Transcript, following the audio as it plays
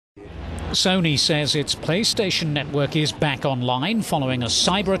Sony says its PlayStation network is back online following a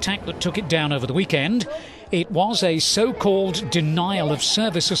cyber attack that took it down over the weekend. It was a so-called denial of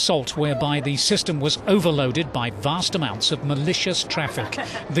service assault whereby the system was overloaded by vast amounts of malicious traffic.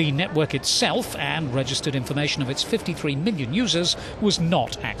 The network itself and registered information of its 53 million users was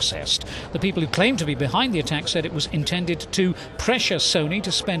not accessed. The people who claimed to be behind the attack said it was intended to pressure Sony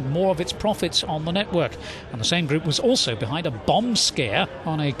to spend more of its profits on the network. And the same group was also behind a bomb scare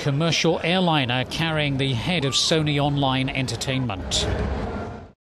on a commercial airliner carrying the head of Sony Online Entertainment.